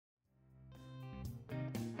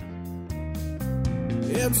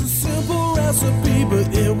It's a simple recipe,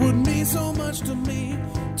 but it would mean so much to me.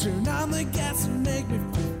 Turn on the gas and make me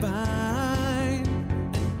feel fine.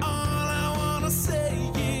 And all I wanna say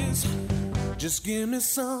is, just give me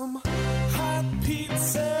some hot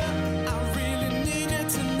pizza. I really need it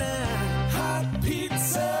tonight. Hot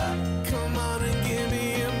pizza, come on and give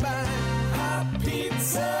me a bite. Hot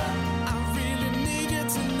pizza, I really need it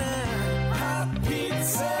tonight. Hot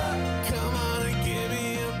pizza, come on and give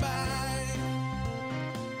me a bite.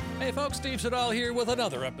 Hey folks, Steve Siddall here with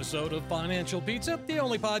another episode of Financial Pizza, the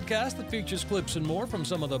only podcast that features clips and more from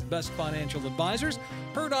some of the best financial advisors,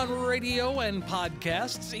 heard on radio and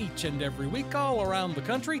podcasts each and every week all around the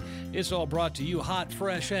country. It's all brought to you hot,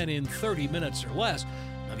 fresh, and in 30 minutes or less.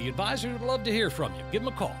 Now, the advisors would love to hear from you. Give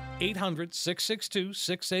them a call,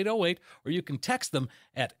 800-662-6808, or you can text them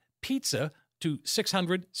at pizza to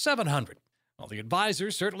 600-700. Well, the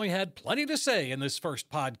advisors certainly had plenty to say in this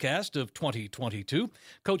first podcast of 2022.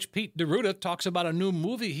 Coach Pete D'Arruda talks about a new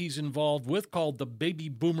movie he's involved with called The Baby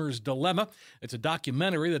Boomer's Dilemma. It's a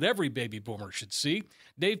documentary that every baby boomer should see.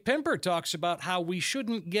 Dave Pimper talks about how we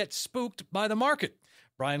shouldn't get spooked by the market.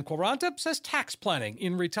 Brian Quaranta says tax planning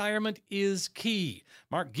in retirement is key.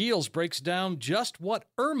 Mark Giels breaks down just what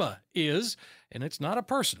IRMA is, and it's not a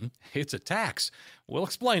person, it's a tax. We'll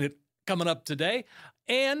explain it coming up today.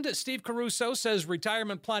 And Steve Caruso says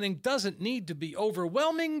retirement planning doesn't need to be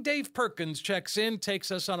overwhelming. Dave Perkins checks in,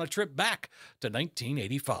 takes us on a trip back to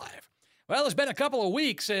 1985. Well, it's been a couple of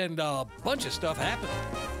weeks and a bunch of stuff happened.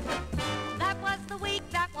 That was the week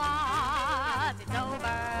that was. It's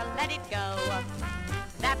over, let it go.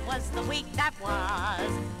 That was the week that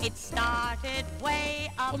was. It started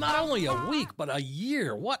way up. Well, not only a week, but a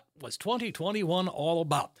year. What was 2021 all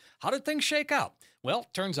about? How did things shake out? Well,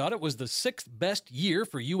 turns out it was the 6th best year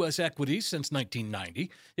for U.S. equities since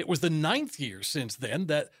 1990. It was the 9th year since then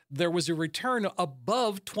that there was a return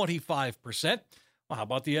above 25%. Well, how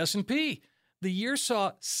about the S&P? The year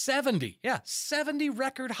saw 70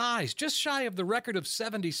 record highs, just shy of the record of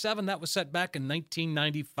 77 that was set back in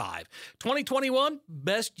 1995. 2021,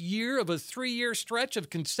 best year of a 3-year stretch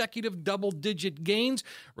of consecutive double-digit gains,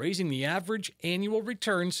 raising the average annual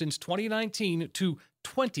return since 2019 to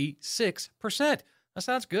 26%. That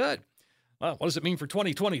sounds good. Well, what does it mean for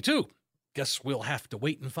 2022? Guess we'll have to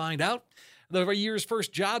wait and find out. The year's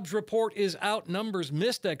first jobs report is out. Numbers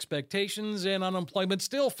missed expectations, and unemployment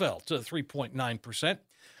still fell to 3.9%.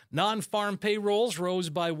 Non-farm payrolls rose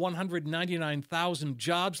by 199,000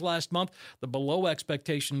 jobs last month. The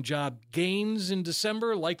below-expectation job gains in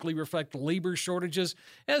December likely reflect labor shortages,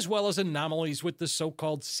 as well as anomalies with the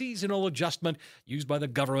so-called seasonal adjustment used by the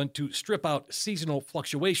government to strip out seasonal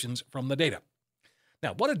fluctuations from the data.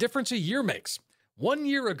 Now, what a difference a year makes. 1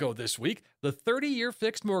 year ago this week, the 30-year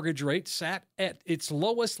fixed mortgage rate sat at its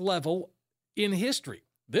lowest level in history.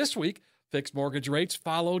 This week, fixed mortgage rates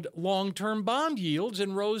followed long-term bond yields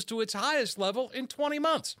and rose to its highest level in 20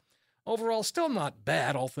 months. Overall, still not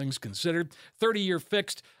bad, all things considered. 30-year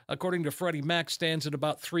fixed, according to Freddie Mac, stands at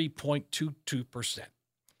about 3.22%.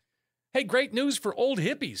 Hey, great news for old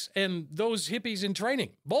hippies and those hippies in training.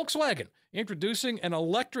 Volkswagen introducing an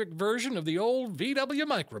electric version of the old VW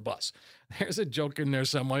microbus. There's a joke in there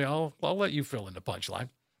somewhere. I'll let you fill in the punchline.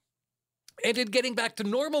 And in getting back to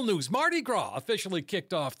normal news, Mardi Gras officially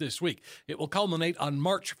kicked off this week. It will culminate on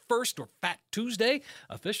March 1st, or Fat Tuesday.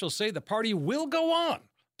 Officials say the party will go on.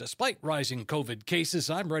 Despite rising COVID cases,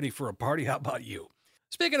 I'm ready for a party. How about you?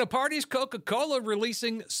 Speaking of parties, Coca-Cola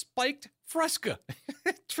releasing Spiked Fresca.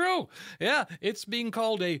 True. Yeah, it's being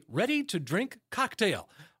called a ready-to-drink cocktail.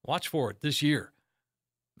 Watch for it this year.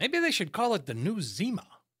 Maybe they should call it the new Zima.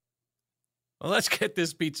 Well, let's get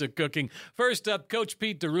this pizza cooking. First up, Coach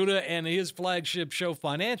Pete D'Arruda and his flagship show,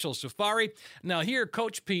 Financial Safari. Now here,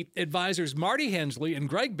 Coach Pete, advisors Marty Hensley and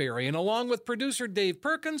Greg Berrien, along with producer Dave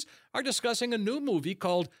Perkins, are discussing a new movie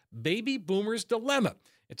called Baby Boomer's Dilemma.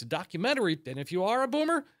 It's a documentary, and if you are a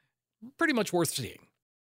boomer, pretty much worth seeing.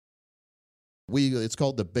 It's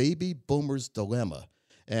called The Baby Boomer's Dilemma.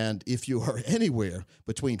 And if you are anywhere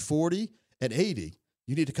between 40 and 80,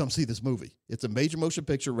 you need to come see this movie. It's a major motion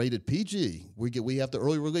picture rated PG. We have the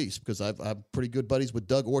early release because I'm pretty good buddies with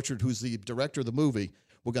Doug Orchard, who's the director of the movie.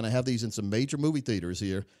 We're going to have these in some major movie theaters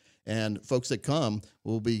here. And folks that come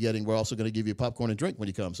we're also going to give you popcorn and drink when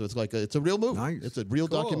you come. So it's a real movie. Nice. It's a real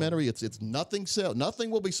Cool. documentary. It's nothing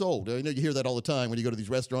will be sold. I know you hear that all the time when you go to these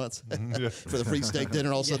restaurants for the free steak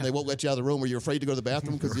dinner. All of a sudden they won't let you out of the room or you're afraid to go to the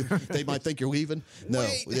bathroom because they might think you're leaving. No,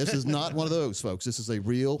 this is not one of those, folks. This is a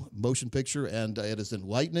real motion picture, and it is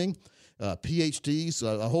enlightening. PhDs,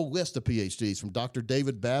 a whole list of PhDs from Dr.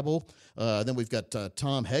 David Babel. Then we've got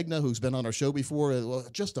Tom Hegna, who's been on our show before.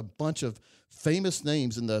 Just a bunch of famous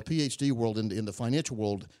names in the PhD world, in the financial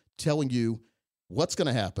world, telling you what's going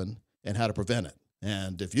to happen and how to prevent it.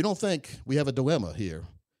 And if you don't think we have a dilemma here,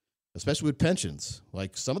 especially with pensions,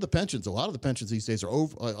 like some of the pensions, a lot of the pensions these days are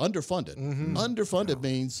underfunded. Mm-hmm. Underfunded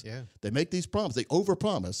means they make these promises, they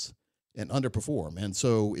overpromise and underperform. And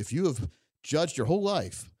so if you have judged your whole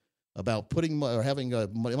life about putting or having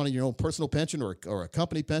money in your own personal pension or a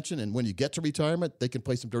company pension, and when you get to retirement, they can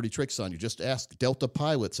play some dirty tricks on you. Just ask Delta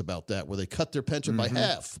pilots about that, where they cut their pension by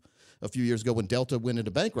half a few years ago when Delta went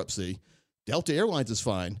into bankruptcy. Delta Airlines is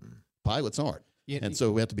fine. Pilots aren't. And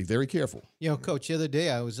so we have to be very careful. Coach, the other day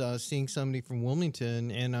I was seeing somebody from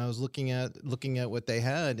Wilmington, and I was looking at what they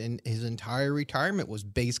had, and his entire retirement was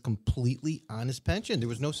based completely on his pension. There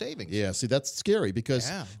was no savings. Yeah, see, that's scary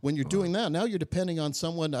because when you're doing that, now you're depending on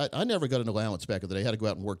someone. I never got an allowance back in the day. I had to go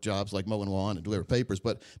out and work jobs like mowing lawn and deliver papers.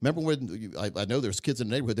 But remember when I know there's kids in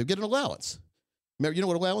the neighborhood, they get an allowance. Remember, you know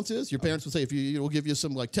what allowance is? Your parents would say, we'll give you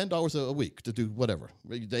some like $10 a week to do whatever.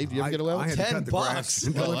 Dave, do you ever get allowance? I had to cut the grass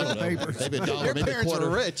and deliver papers. Maybe $1, Your maybe parents a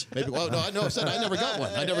quarter. were rich. Maybe, well, no, I know. I said I never got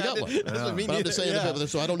one. But I'm just saying,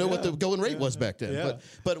 so I don't know what the going rate was back then. Yeah.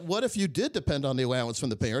 But what if you did depend on the allowance from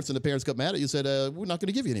the parents, and the parents got mad at you and said, we're not going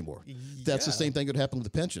to give you any more? That's the same thing that would happen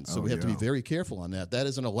with the pensions. So we have to be very careful on that. That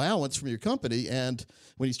is an allowance from your company, and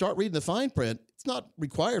when you start reading the fine print, it's not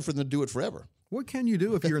required for them to do it forever. What can you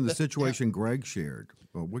do if you're in the situation Greg shared?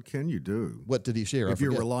 Well, what can you do? What did he share? If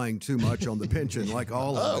you're relying too much on the pension, like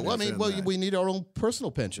all of us. We need our own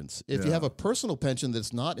personal pensions. If you have a personal pension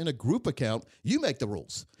that's not in a group account, you make the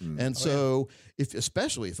rules. And so,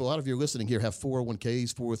 especially if a lot of you listening here have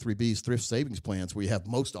 401ks, 403bs, thrift savings plans, where you have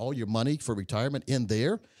most all your money for retirement in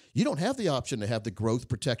there, you don't have the option to have the growth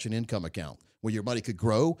protection income account, where your money could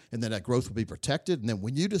grow and then that growth will be protected. And then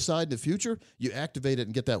when you decide in the future, you activate it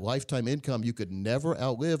and get that lifetime income you could never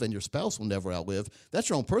outlive and your spouse will never outlive. That's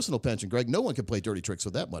your own personal pension, Greg. No one can play dirty tricks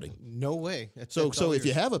with that money. No way. So if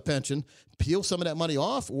you have a pension, peel some of that money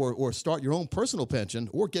off or start your own personal pension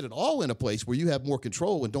or get it all in a place where you have more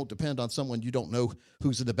control and don't depend on someone you don't know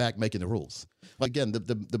who's in the back making the rules. Again,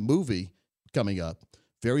 the movie coming up,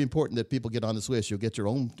 very important that people get on this list. You'll get your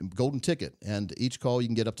own golden ticket, and each call you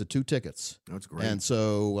can get up to 2 tickets. That's great. And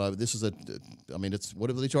so this is it's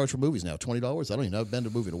whatever they charge for movies now, $20. I don't even know. I've been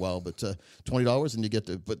to a movie in a while, but $20, and you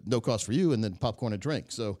get but no cost for you, and then popcorn and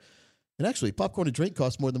drink. So, and actually, popcorn and drink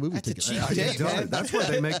costs more than movie tickets. That's where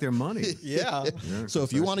they make their money. Yeah. So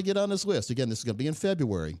if you want to get on this list, again, this is going to be in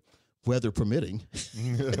February. Weather permitting,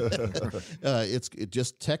 it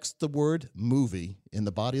just text the word movie in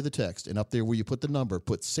the body of the text, and up there where you put the number,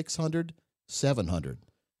 put 600 700,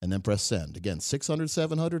 and then press send. Again, 600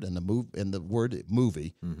 700 and the word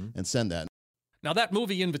movie, and send that. Now, that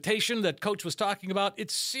movie invitation that Coach was talking about,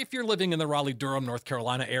 it's if you're living in the Raleigh-Durham, North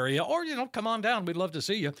Carolina area, or, come on down. We'd love to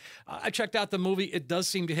see you. I checked out the movie. It does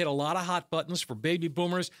seem to hit a lot of hot buttons for baby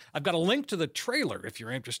boomers. I've got a link to the trailer, if you're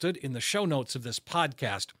interested, in the show notes of this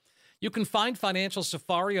podcast. You can find Financial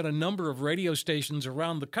Safari on a number of radio stations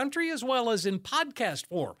around the country, as well as in podcast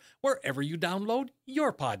form, wherever you download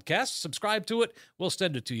your podcast. Subscribe to it. We'll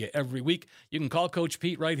send it to you every week. You can call Coach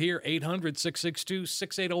Pete right here,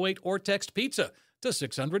 800-662-6808, or text PIZZA to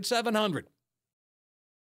 600 700.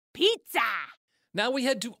 Pizza! Now we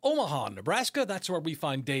head to Omaha, Nebraska. That's where we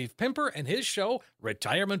find Dave Pimper and his show,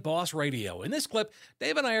 Retirement Boss Radio. In this clip,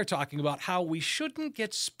 Dave and I are talking about how we shouldn't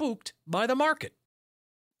get spooked by the market.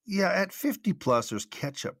 Yeah, at 50 plus, there's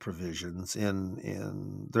catch-up provisions,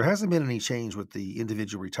 and there hasn't been any change with the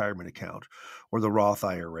individual retirement account or the Roth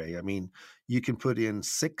IRA. I mean, you can put in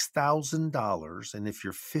 $6,000, and if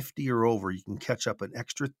you're 50 or over, you can catch up an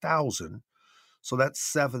extra $1,000. So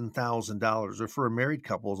that's $7,000. Or for a married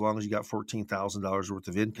couple, as long as you got $14,000 worth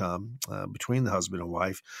of income between the husband and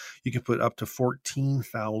wife, you can put up to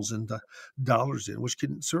 $14,000 in, which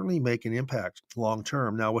can certainly make an impact long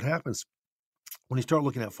term. Now, what happens when you start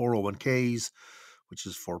looking at 401ks, which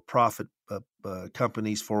is for-profit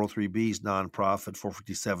companies, 403bs, nonprofit,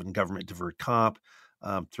 457 government deferred comp,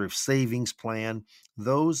 thrift savings plan,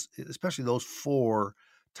 those, especially those 4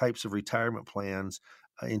 types of retirement plans,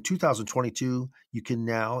 in 2022, you can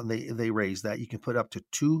now, and they raise that, you can put up to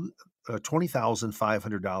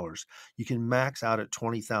 $20,500. You can max out at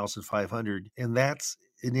 $20,500, and that's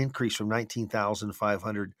an increase from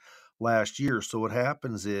 $19,500 last year. So what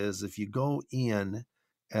happens is if you go in,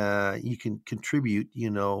 you can contribute,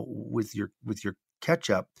 with your catch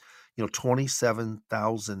up,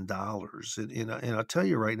 $27,000. And I'll tell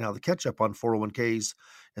you right now, the catch up on 401ks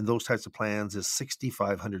and those types of plans is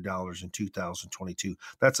 $6,500 in 2022.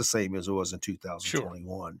 That's the same as it was in 2021.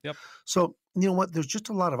 Sure. Yep. So, you know what? There's just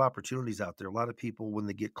a lot of opportunities out there. A lot of people, when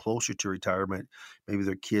they get closer to retirement, maybe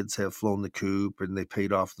their kids have flown the coop and they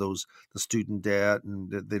paid off the student debt, and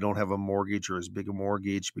they don't have a mortgage or as big a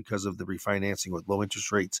mortgage because of the refinancing with low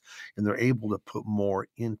interest rates, and they're able to put more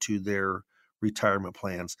into their retirement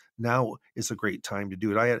plans. Now is a great time to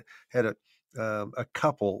do it. I had a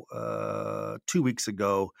couple 2 weeks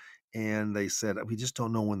ago, and they said, we just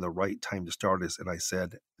don't know when the right time to start is. And I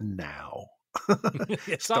said, now.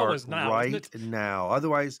 It's Start always now, isn't right it? now.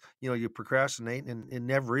 Otherwise, you procrastinate, and it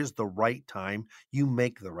never is the right time. You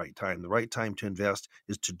make the right time. The right time to invest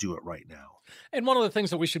is to do it right now. And one of the things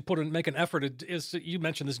that we should make an effort is you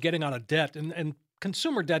mentioned this getting out of debt, and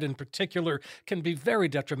consumer debt in particular can be very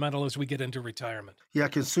detrimental as we get into retirement. Yeah,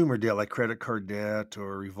 consumer debt like credit card debt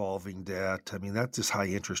or revolving debt. I mean, that's just high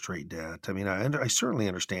interest rate debt. I mean, I certainly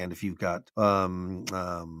understand if you've got a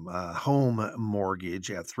home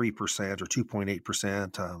mortgage at 3% or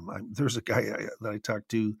 2.8%. There's a guy that I talked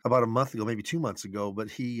to about a month ago, maybe 2 months ago,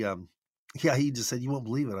 but he just said, you won't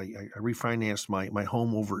believe it. I refinanced my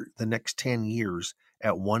home over the next 10 years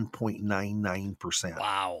at 1.99%.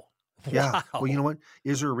 Wow. Yeah. Wow. Well, you know what?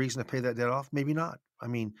 Is there a reason to pay that debt off? Maybe not. I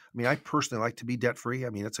mean, I personally like to be debt free. I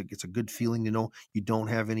mean, it's a good feeling to know you don't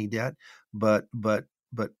have any debt. But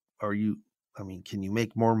are you? I mean, can you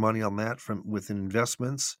make more money on that with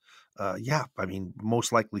investments? Yeah. I mean,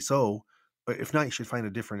 most likely so. But if not, you should find a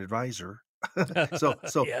different advisor. So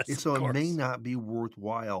Yes, of it may course. not be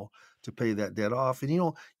worthwhile to pay that debt off.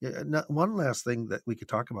 And one last thing that we could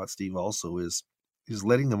talk about, Steve, also is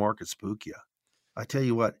letting the market spook you. I tell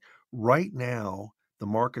you what. Right now, the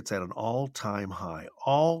market's at an all-time high.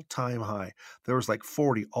 There was like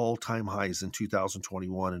 40 all-time highs in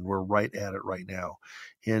 2021, and we're right at it right now.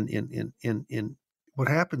 And what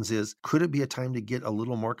happens is, could it be a time to get a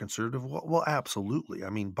little more conservative? Well, absolutely. I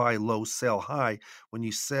mean, buy low, sell high. When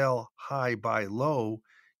you sell high, buy low,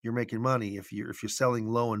 you're making money. If you're selling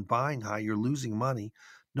low and buying high, you're losing money.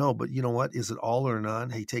 No, but you know what? Is it all or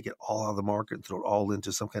none? Hey, take it all out of the market and throw it all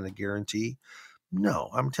into some kind of guarantee. No,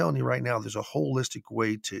 I'm telling you right now, there's a holistic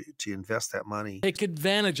way to invest that money. Take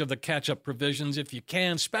advantage of the catch-up provisions if you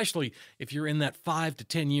can, especially if you're in that 5 to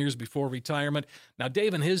 10 years before retirement. Now,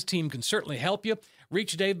 Dave and his team can certainly help you.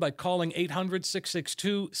 Reach Dave by calling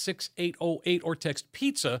 800-662-6808 or text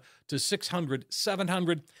PIZZA to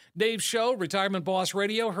 600-700. Dave's show, Retirement Boss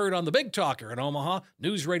Radio, heard on the Big Talker in Omaha,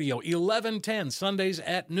 News Radio 1110, Sundays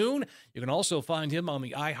at noon. You can also find him on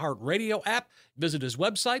the iHeartRadio app. Visit his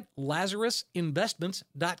website,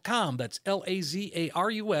 LazarusInvestments.com. That's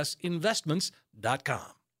Lazarus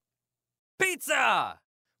Investments.com. Pizza!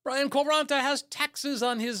 Brian Quaranta has taxes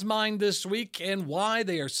on his mind this week and why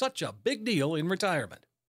they are such a big deal in retirement.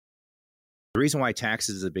 The reason why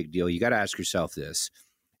taxes is a big deal, you got to ask yourself this.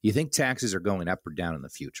 You think taxes are going up or down in the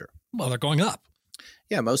future? Well, they're going up.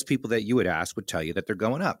 Yeah, most people that you would ask would tell you that they're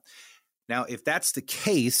going up. Now, if that's the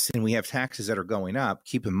case and we have taxes that are going up,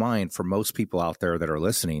 keep in mind for most people out there that are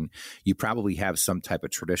listening, you probably have some type of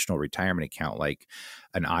traditional retirement account like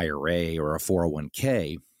an IRA or a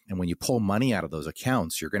 401k. And when you pull money out of those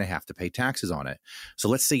accounts, you're going to have to pay taxes on it. So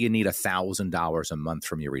let's say you need $1,000 a month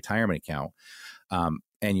from your retirement account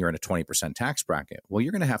and you're in a 20% tax bracket. Well,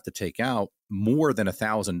 you're going to have to take out more than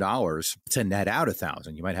 $1,000 to net out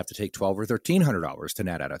 $1,000. You might have to take $1,200 or $1,300 to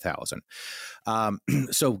net out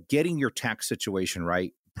 $1,000. So getting your tax situation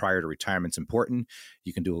right prior to retirement is important.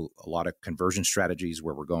 You can do a lot of conversion strategies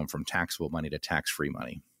where we're going from taxable money to tax-free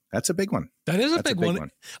money. That's a big one. That is a That's big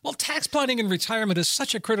one. Well, tax planning in retirement is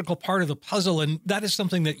such a critical part of the puzzle, and that is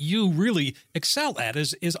something that you really excel at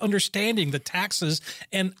is understanding the taxes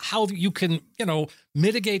and how you can,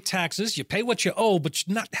 mitigate taxes. You pay what you owe, but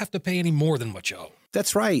you not have to pay any more than what you owe.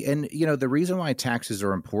 That's right. And, the reason why taxes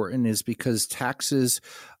are important is because taxes,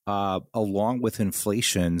 along with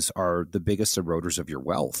inflations, are the biggest eroders of your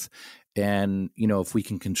wealth. And, if we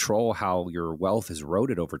can control how your wealth is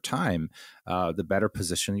eroded over time, the better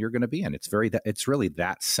position you're going to be in. It's really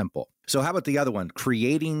that simple. So how about the other one?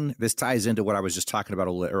 This ties into what I was just talking about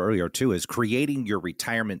a little earlier too, is creating your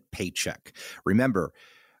retirement paycheck. Remember,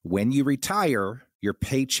 when you retire, your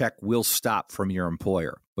paycheck will stop from your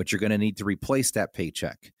employer, but you're going to need to replace that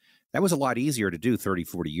paycheck. That was a lot easier to do 30,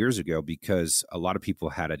 40 years ago because a lot of people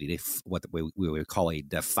had what we would call a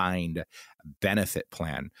defined benefit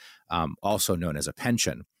plan, also known as a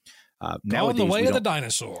pension. Now on the way of the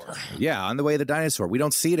dinosaur. Yeah, on the way of the dinosaur. We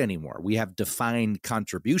don't see it anymore. We have defined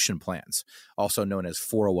contribution plans, also known as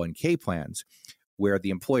 401k plans, where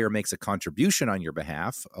the employer makes a contribution on your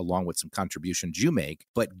behalf, along with some contributions you make,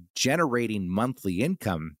 but generating monthly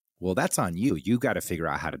income, well, that's on you. You got to figure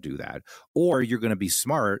out how to do that. Or you're going to be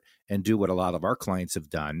smart and do what a lot of our clients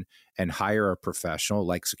have done and hire a professional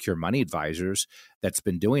like Secure Money Advisors that's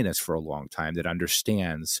been doing this for a long time, that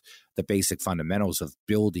understands the basic fundamentals of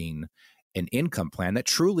building an income plan that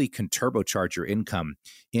truly can turbocharge your income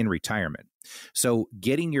in retirement. So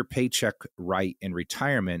getting your paycheck right in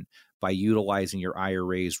retirement by utilizing your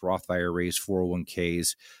IRAs, Roth IRAs,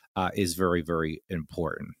 401ks is very, very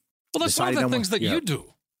important. Well, that's one of the things that you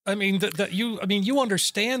do. I mean, you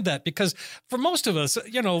understand that, because for most of us,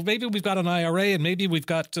 maybe we've got an IRA and maybe we've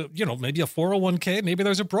got, maybe a 401k, maybe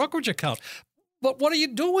there's a brokerage account. But what do you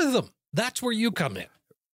do with them? That's where you come in.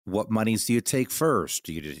 What monies do you take first?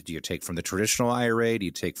 Do you take from the traditional IRA? Do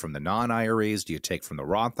you take from the non-IRAs? Do you take from the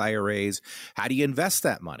Roth IRAs? How do you invest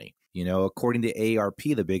that money? According to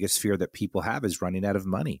AARP, the biggest fear that people have is running out of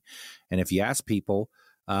money. And if you ask people,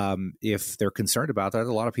 if they're concerned about that,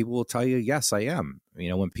 a lot of people will tell you, yes, I am.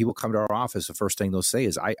 When people come to our office, the first thing they'll say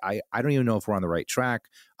is, I don't even know if we're on the right track.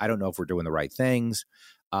 I don't know if we're doing the right things.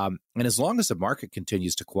 And as long as the market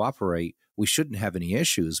continues to cooperate, we shouldn't have any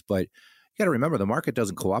issues. But you got to remember, the market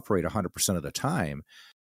doesn't cooperate 100% of the time.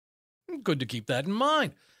 Good to keep that in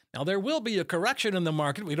mind. Now, there will be a correction in the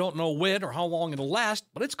market. We don't know when or how long it'll last,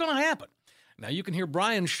 but it's going to happen. Now, you can hear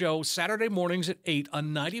Brian's show Saturday mornings at 8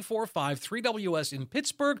 on 94.5 3WS in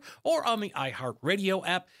Pittsburgh or on the iHeartRadio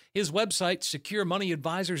app. His website,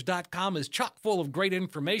 securemoneyadvisors.com, is chock full of great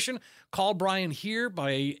information. Call Brian here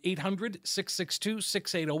by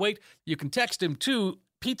 800-662-6808. You can text him to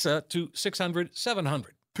pizza to 600-700.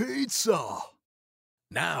 Pizza.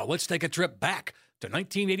 Now, let's take a trip back to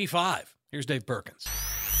 1985. Here's Dave Perkins.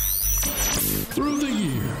 Through the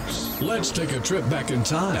years, let's take a trip back in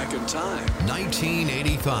time.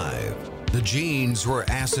 1985. The jeans were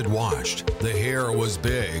acid washed. The hair was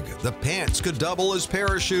big. The pants could double as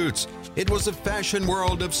parachutes. It was a fashion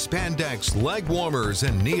world of spandex, leg warmers,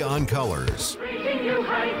 and neon colors.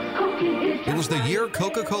 It was the year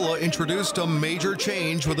Coca-Cola introduced a major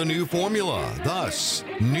change with a new formula. Thus,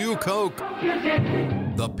 New Coke.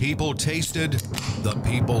 The people tasted, the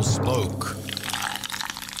people spoke.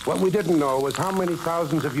 What we didn't know was how many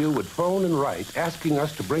thousands of you would phone and write asking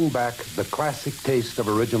us to bring back the classic taste of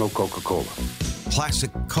original Coca-Cola. Classic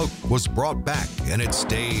Coke was brought back, and it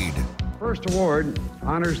stayed. First award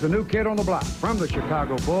honors the new kid on the block from the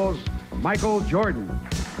Chicago Bulls, Michael Jordan.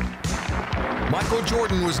 Michael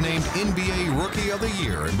Jordan was named NBA Rookie of the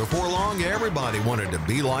Year, and before long, everybody wanted to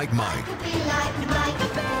be like Mike.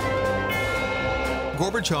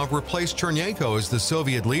 Gorbachev replaced Chernenko as the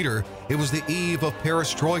Soviet leader. It was the eve of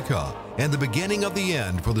perestroika and the beginning of the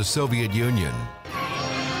end for the Soviet Union.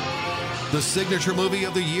 The signature movie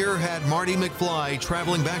of the year had Marty McFly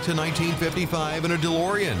traveling back to 1955 in a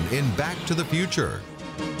DeLorean in Back to the Future.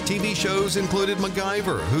 TV shows included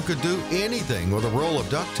MacGyver, who could do anything with a roll of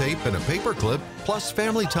duct tape and a paperclip, plus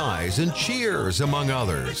Family Ties and Cheers, among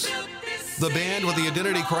others. The band with the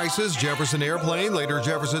identity crisis, Jefferson Airplane, later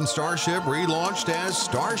Jefferson Starship, relaunched as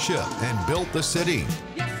Starship and built the city.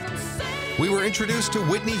 We were introduced to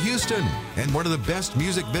Whitney Houston, and one of the best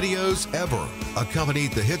music videos ever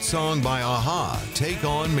accompanied the hit song by a-ha, Take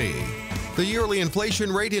On Me. The yearly inflation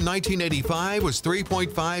rate in 1985 was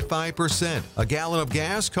 3.55%. A gallon of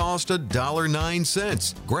gas cost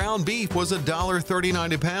 $1.09. Ground beef was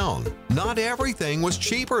 $1.39 a pound. Not everything was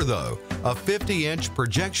cheaper, though. A 50-inch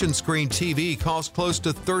projection screen TV cost close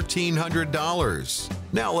to $1,300.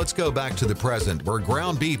 Now let's go back to the present, where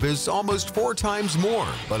ground beef is almost 4 times more,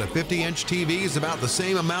 but a 50-inch TV is about the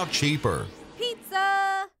same amount cheaper.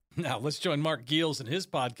 Pizza! Now let's join Mark Giels in his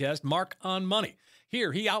podcast, Mark on Money.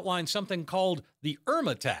 Here, he outlines something called the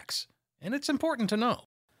IRMA tax, and it's important to know.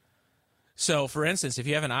 So, for instance, if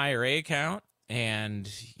you have an IRA account and,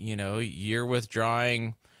 you're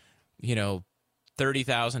withdrawing,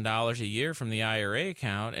 $30,000 a year from the IRA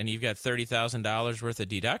account and you've got $30,000 worth of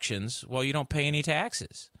deductions, well, you don't pay any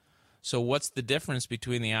taxes. So what's the difference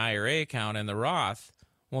between the IRA account and the Roth?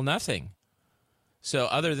 Well, nothing. So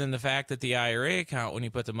other than the fact that the IRA account, when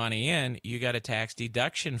you put the money in, you got a tax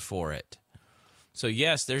deduction for it. So,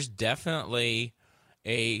 yes, there's definitely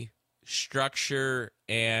a structure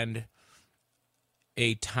and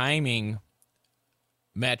a timing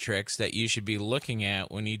metrics that you should be looking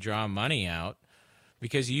at when you draw money out,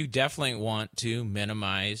 because you definitely want to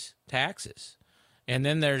minimize taxes. And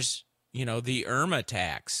then there's, the IRMA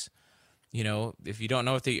tax. If you don't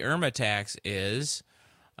know what the IRMA tax is,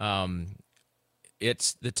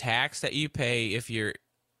 it's the tax that you pay if you're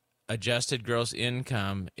adjusted gross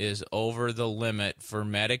income is over the limit for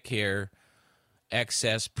Medicare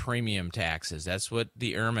excess premium taxes. That's what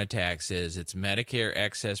the IRMA tax is. It's Medicare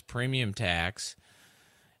excess premium tax.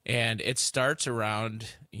 And it starts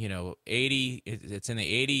around, 80, it's in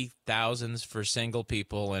the 80,000s for single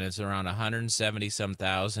people, and it's around 170 some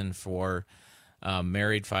thousand for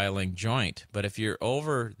married filing joint. But if you're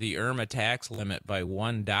over the IRMA tax limit by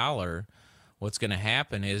 $1, what's going to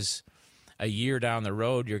happen is a year down the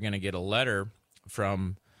road, you're going to get a letter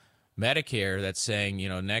from Medicare that's saying,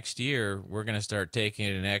 next year we're going to start taking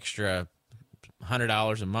an extra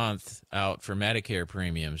 $100 a month out for Medicare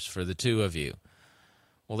premiums for the two of you.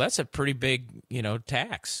 Well, that's a pretty big,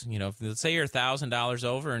 tax. Let's say you're $1,000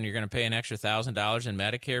 over and you're going to pay an extra $1,000 in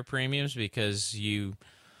Medicare premiums because you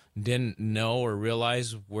didn't know or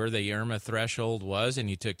realize where the IRMA threshold was and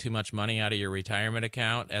you took too much money out of your retirement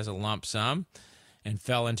account as a lump sum and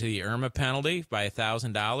fell into the IRMA penalty by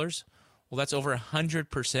 $1,000. Well, that's over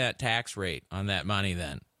 100% tax rate on that money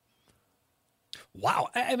then. Wow.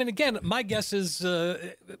 I mean, again, my guess is,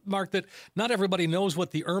 Mark, that not everybody knows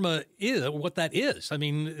what the IRMA is, what that is. I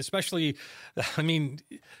mean, especially,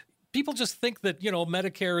 people just think that,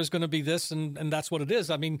 Medicare is going to be this and that's what it is.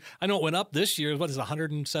 I mean, I know it went up this year. What is it,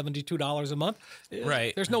 $172 a month?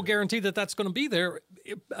 Right. There's no guarantee that that's going to be there,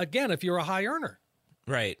 again, if you're a high earner.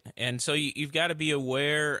 Right. And so you've got to be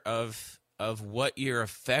aware of what your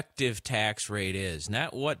effective tax rate is,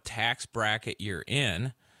 not what tax bracket you're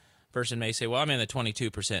in. Person may say, well, I'm in the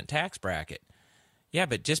 22% tax bracket. Yeah,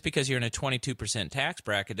 but just because you're in a 22% tax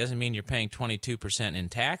bracket doesn't mean you're paying 22% in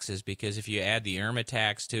taxes, because if you add the IRMA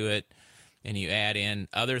tax to it and you add in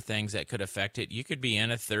other things that could affect it, you could be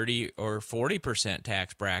in a 30 or 40%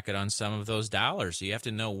 tax bracket on some of those dollars. So you have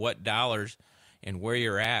to know what dollars and where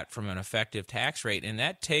you're at from an effective tax rate. And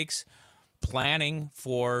that takes planning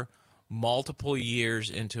for multiple years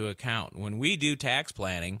into account. When we do tax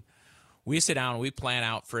planning, we sit down and we plan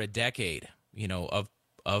out for a decade,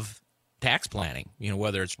 of tax planning,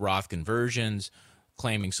 whether it's Roth conversions,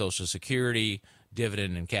 claiming Social Security,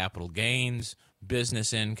 dividend and capital gains,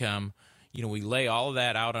 business income. We lay all of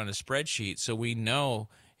that out on a spreadsheet so we know,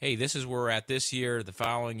 hey, this is where we're at this year, the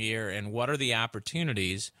following year, and what are the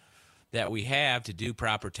opportunities that we have to do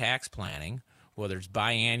proper tax planning, whether it's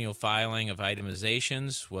biannual filing of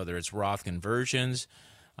itemizations, whether it's Roth conversions,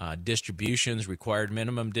 distributions, required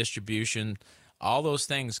minimum distribution. All those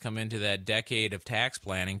things come into that decade of tax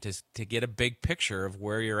planning to get a big picture of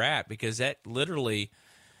where you're at, because that literally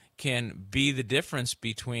can be the difference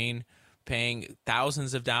between paying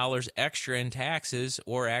thousands of dollars extra in taxes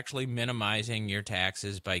or actually minimizing your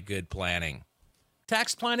taxes by good planning.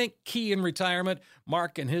 Tax planning, key in retirement.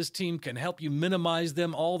 Mark and his team can help you minimize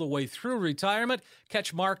them all the way through retirement.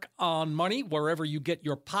 Catch Mark on Money wherever you get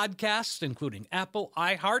your podcasts, including Apple,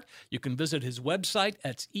 iHeart. You can visit his website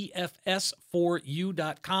at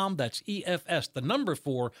EFS4U.com. That's EFS, the number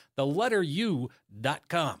 4, the letter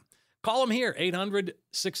U.com. Call him here,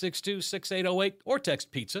 800-662-6808, or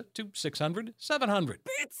text pizza to 600-700.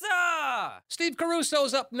 Pizza! Steve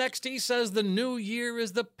Caruso's up next. He says the new year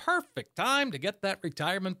is the perfect time to get that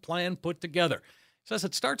retirement plan put together. He says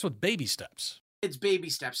it starts with baby steps. It's baby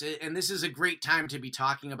steps, and this is a great time to be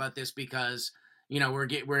talking about this because,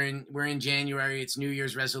 we're in January. It's New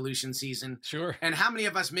Year's resolution season. Sure. And how many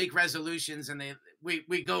of us make resolutions and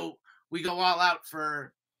we go all out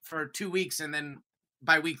for 2 weeks, and then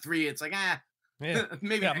by week 3, it's like,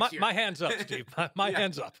 maybe next year. My hand's up, Steve. My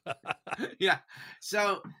hand's up. Yeah.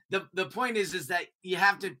 So the point is that you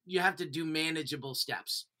have to do manageable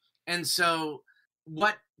steps. And so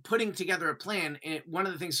putting together a plan, one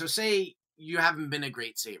of the things, so say you haven't been a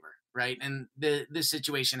great saver, right? And this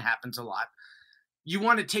situation happens a lot. You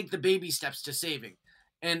want to take the baby steps to saving.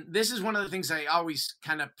 And this is one of the things I always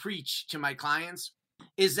kind of preach to my clients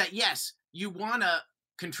is that, yes, you want to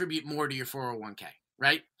contribute more to your 401k.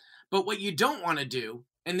 Right. But what you don't want to do,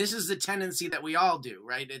 and this is the tendency that we all do,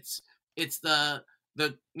 right? It's the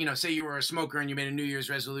say you were a smoker and you made a New Year's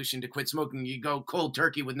resolution to quit smoking, you go cold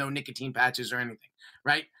turkey with no nicotine patches or anything.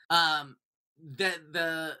 Right.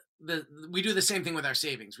 We do the same thing with our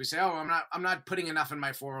savings. We say, oh, I'm not putting enough in my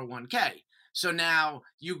 401k. So now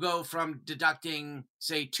you go from deducting,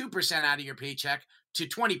 say, 2% out of your paycheck to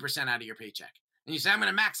 20% out of your paycheck. And you say, I'm going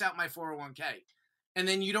to max out my 401k. And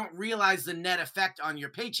then you don't realize the net effect on your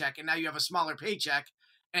paycheck. And now you have a smaller paycheck,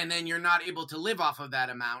 and then you're not able to live off of that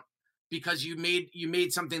amount because you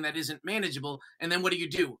made something that isn't manageable. And then what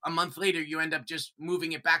do? A month later, you end up just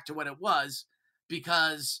moving it back to what it was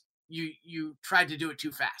because you tried to do it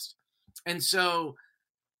too fast. And so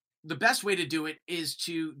the best way to do it is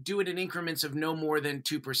to do it in increments of no more than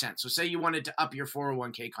 2%. So say you wanted to up your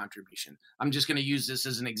 401k contribution. I'm just going to use this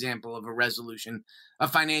as an example of a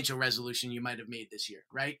financial resolution you might have made this year,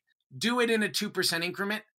 right? Do it in a 2%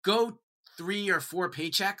 increment. Go 3 or 4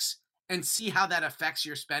 paychecks and see how that affects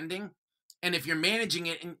your spending. And if you're managing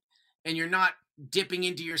it and you're not dipping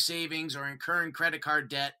into your savings or incurring credit card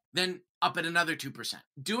debt, then up at another 2%.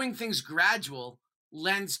 Doing things gradual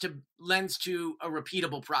lends to a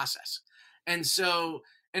repeatable process. And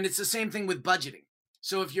it's the same thing with budgeting.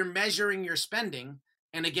 So if you're measuring your spending,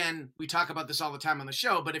 and again, we talk about this all the time on the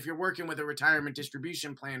show, but if you're working with a retirement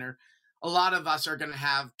distribution planner, a lot of us are going to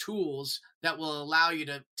have tools that will allow you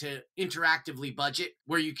to interactively budget,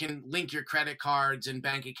 where you can link your credit cards and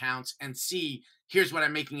bank accounts and see, here's what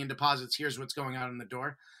I'm making in deposits, here's what's going out in the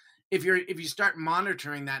door. If you start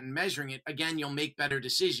monitoring that and measuring it, again, you'll make better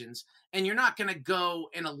decisions, and you're not going to go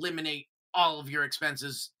and eliminate all of your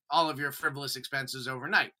expenses, all of your frivolous expenses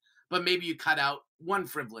overnight, but maybe you cut out one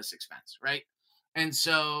frivolous expense, right? And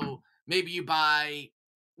so maybe you buy,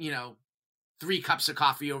 3 cups of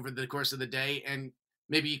coffee over the course of the day, and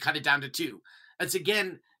maybe you cut it down to 2. It's,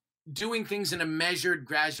 again, doing things in a measured,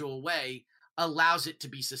 gradual way allows it to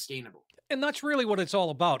be sustainable. And that's really what it's all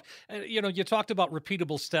about. You talked about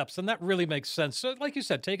repeatable steps, and that really makes sense. So like you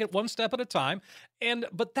said, take it one step at a time.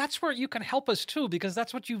 But that's where you can help us too, because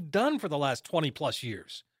that's what you've done for the last 20 plus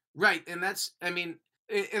years. Right. And and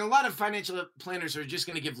a lot of financial planners are just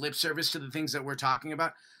going to give lip service to the things that we're talking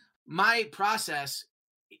about. My process,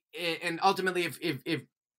 and ultimately if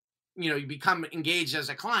you become engaged as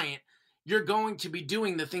a client, you're going to be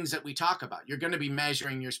doing the things that we talk about. You're going to be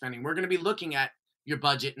measuring your spending. We're going to be looking at your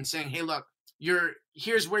budget and saying, hey, look,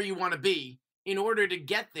 here's where you want to be. In order to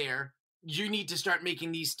get there, you need to start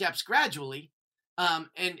making these steps gradually. And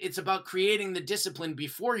it's about creating the discipline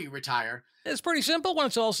before you retire. It's pretty simple when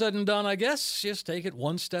it's all said and done, I guess. Just take it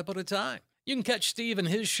one step at a time. You can catch Steve and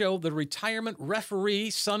his show, The Retirement Referee,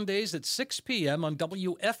 Sundays at 6 p.m. on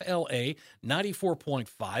WFLA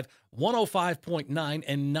 94.5, 105.9,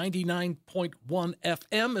 and 99.1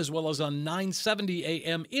 FM, as well as on 970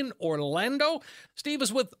 AM in Orlando. Steve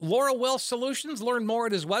is with Laurel Wealth Solutions. Learn more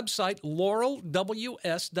at his website,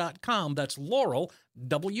 laurelws.com. That's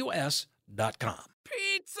laurelws.com.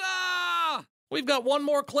 Pizza! We've got one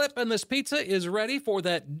more clip, and this pizza is ready for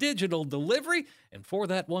that digital delivery. And for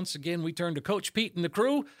that, once again, we turn to Coach Pete and the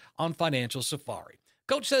crew on Financial Safari.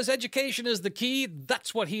 Coach says education is the key.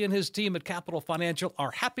 That's what he and his team at Capital Financial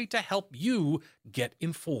are happy to help you get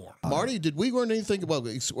informed. Marty, did we learn anything about,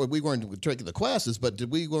 we weren't taking the classes, but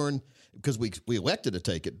did we learn, because we elected to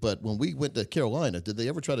take it, but when we went to Carolina, did they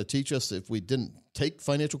ever try to teach us, if we didn't take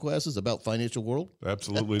financial classes, about financial world?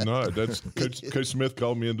 Absolutely not. That's Coach Smith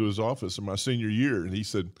called me into his office in my senior year, and he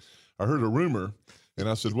said, I heard a rumor. And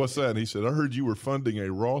I said, what's that? And he said, I heard you were funding a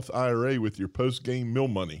Roth IRA with your post-game meal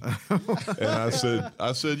money. And I said,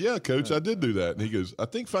 yeah, Coach, I did do that. And he goes, I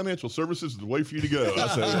think financial services is the way for you to go. I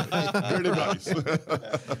said, great advice.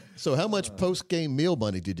 So how much post-game meal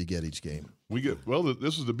money did you get each game?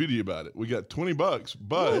 This is the beauty about it. We got $20,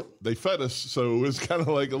 but they fed us, so it's kind of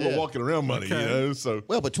like a little walking around money, So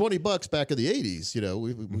well, but $20 back in the '80s,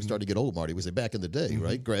 we started to get old, Marty. We say back in the day,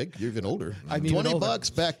 right, Greg? You're even older.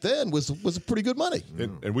 $20 back then was pretty good money.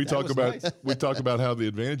 And we talk about how the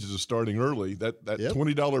advantages of starting early. That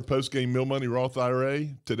 $20 post game meal money Roth IRA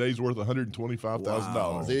today's worth $125,000.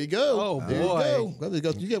 Wow. There you go. Oh there boy! You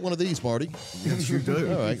go. You get one of these, Marty. Yes, you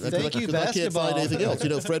do. All right. Thank you, I can't find anything else.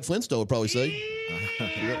 Fred Flintstone would probably say.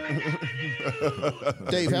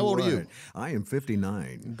 Dave, how old are you? I am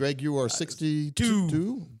 59. Greg, you are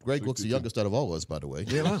 62. Greg looks the youngest out of all of us, by the way.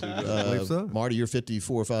 Yeah, I believe so. Marty, you're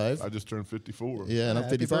 54 or 5. I just turned 54. Yeah, and I'm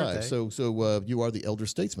 55. So you are the elder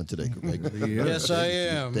statesman today, Greg. Yes, I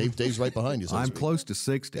am. Dave's right behind you. I'm close to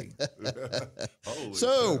 60.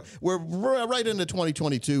 So we're right into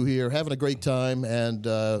 2022 here, having a great time, and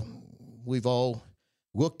we've all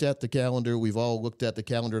looked at the calendar. We've all looked at the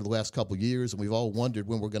calendar the last couple of years, and we've all wondered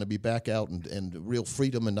when we're going to be back out and real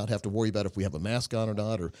freedom and not have to worry about if we have a mask on or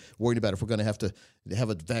not, or worried about if we're going to have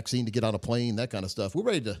a vaccine to get on a plane, that kind of stuff. We're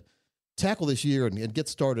ready to tackle this year and get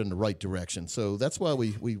started in the right direction. So that's why I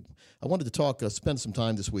wanted to spend some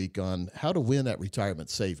time this week on how to win at retirement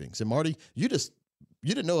savings. And Marty, you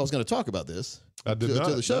didn't know I was going to talk about this. I did not.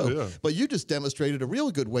 To the show, yeah. But you just demonstrated a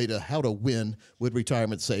really good way to how to win with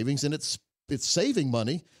retirement savings, and it's saving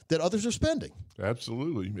money that others are spending.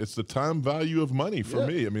 Absolutely. It's the time value of money for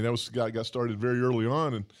me. I mean, I got started very early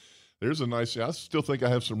on, and there's a nice. I still think I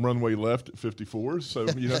have some runway left at 54. So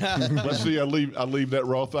let's see. I leave that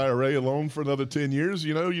Roth IRA alone for another 10 years.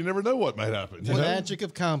 You never know what might happen. The magic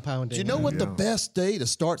of compounding. Do you know what the best day to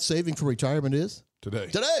start saving for retirement is?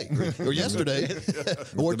 Today. Or yesterday.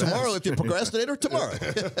 Or tomorrow if you procrastinate, or tomorrow.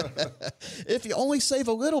 If you only save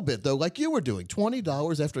a little bit, though, like you were doing,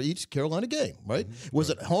 $20 after each Carolina game, right?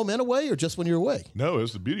 Was it home and away or just when you're away? No,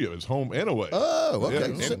 it's the beauty of it. It's home and away. Oh,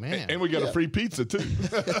 okay. Yeah. And we got a free pizza, too.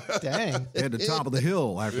 Dang. At the top of the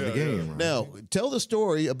hill after the game. Right? Now, tell the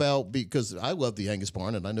story about, because I love the Angus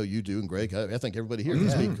Barn, and I know you do, and Greg, I think everybody here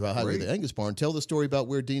can speak highly of the Angus Barn. Tell the story about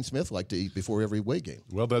where Dean Smith liked to eat before every away game.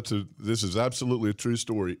 Well, this is absolutely a true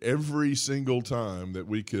story. Every single time that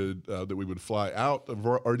we would fly out of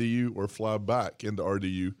RDU or fly back into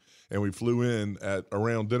RDU, and we flew in at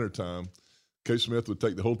around dinner time, Coach Smith would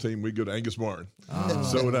take the whole team. We'd go to Angus Barn.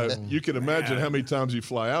 So you can imagine how many times you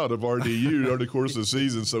fly out of RDU over the course of the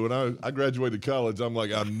season. So when I graduated college, I'm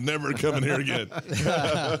like, I'm never coming here again.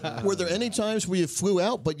 Were there any times where you flew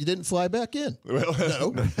out but you didn't fly back in? Well,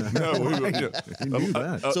 no.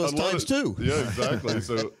 So it's times two. Yeah, exactly.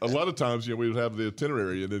 So a lot of times, we would have the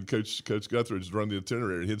itinerary, and then Coach Guthridge would run the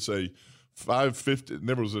itinerary. He'd say 5:50.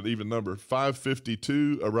 Never was an even number.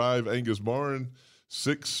 5:52 arrive Angus Barn.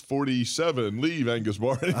 6:47 leave Angus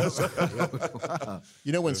Barn.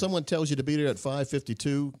 When someone tells you to be there at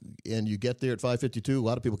 5:52 and you get there at 5:52, a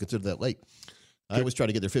lot of people consider that late. I always try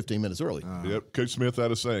to get there 15 minutes early. Yep. Coach Smith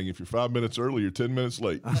had a saying, if you're 5 minutes early, you're 10 minutes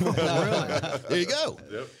late. There you go.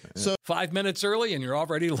 Yep. So 5 minutes early and you're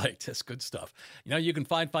already late. That's good stuff. You can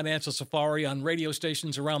find Financial Safari on radio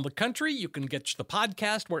stations around the country. You can get the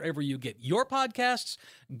podcast wherever you get your podcasts.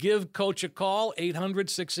 Give Coach a call,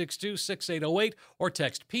 800-662-6808, or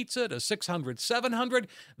text pizza to 600-700.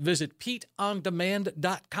 Visit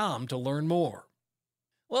PeteOnDemand.com to learn more.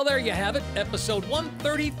 Well, there you have it. Episode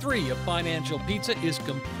 133 of Financial Pizza is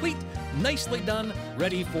complete, nicely done,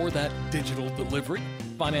 ready for that digital delivery.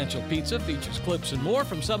 Financial Pizza features clips and more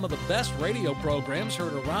from some of the best radio programs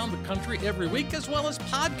heard around the country every week, as well as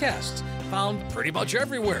podcasts found pretty much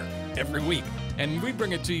everywhere every week. And we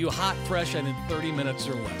bring it to you hot, fresh, and in 30 minutes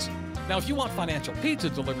or less. Now, if you want Financial Pizza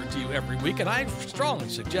delivered to you every week, and I strongly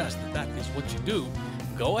suggest that is what you do,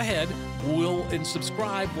 go ahead, and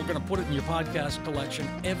subscribe. We're going to put it in your podcast collection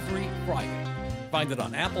every Friday. Find it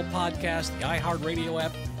on Apple Podcasts, the iHeartRadio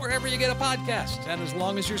app, wherever you get a podcast. And as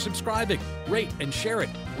long as you're subscribing, rate and share it.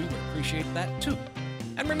 We would appreciate that too.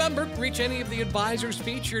 And remember, reach any of the advisors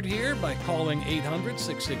featured here by calling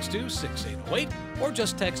 800-662-6808 or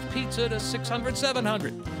just text pizza to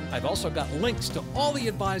 600-700. I've also got links to all the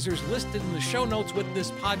advisors listed in the show notes with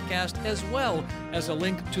this podcast, as well as a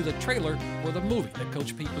link to the trailer for the movie that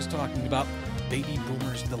Coach Pete was talking about, Baby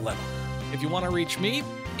Boomer's Dilemma. If you want to reach me,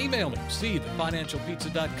 email me,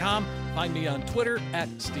 steve@financialpizza.com. Find me on Twitter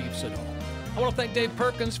 @SteveSidall. I want to thank Dave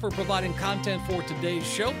Perkins for providing content for today's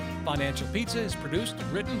show. Financial Pizza is produced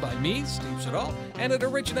and written by me, Steve Sidall, and it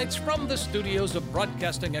originates from the studios of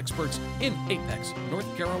broadcasting experts in Apex,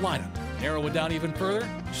 North Carolina. Narrow it down even further,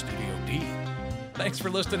 Studio D. Thanks for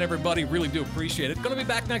listening, everybody. Really do appreciate it. Going to be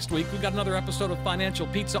back next week. We've got another episode of Financial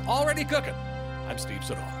Pizza already cooking. I'm Steve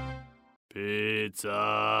Sidall.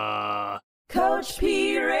 Pizza. Coach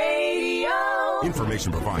P Radio.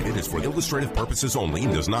 Information provided is for illustrative purposes only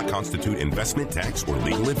and does not constitute investment, tax, or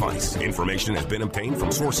legal advice. Information has been obtained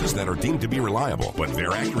from sources that are deemed to be reliable, but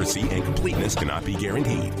their accuracy and completeness cannot be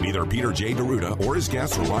guaranteed. Neither Peter J. Deruta or his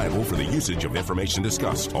guests are liable for the usage of information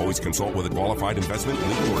discussed. Always consult with a qualified investment,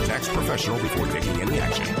 legal, or tax professional before taking any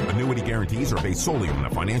action. Annuity guarantees are based solely on the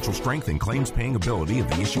financial strength and claims-paying ability of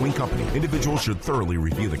the issuing company. Individuals should thoroughly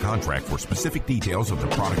review the contract for specific details of the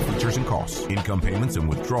product features and costs. Income payments and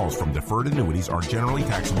withdrawals from deferred annuities are generally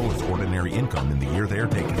taxable as ordinary income in the year they are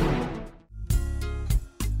taken.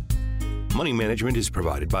 Money management is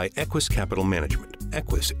provided by Equus Capital Management.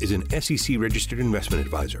 Equus is an SEC-registered investment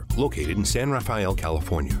advisor located in San Rafael,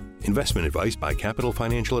 California. Investment advice by Capital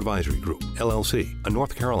Financial Advisory Group, LLC, a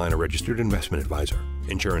North Carolina-registered investment advisor.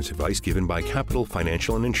 Insurance advice given by Capital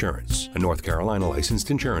Financial and Insurance, a North Carolina licensed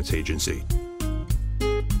insurance agency.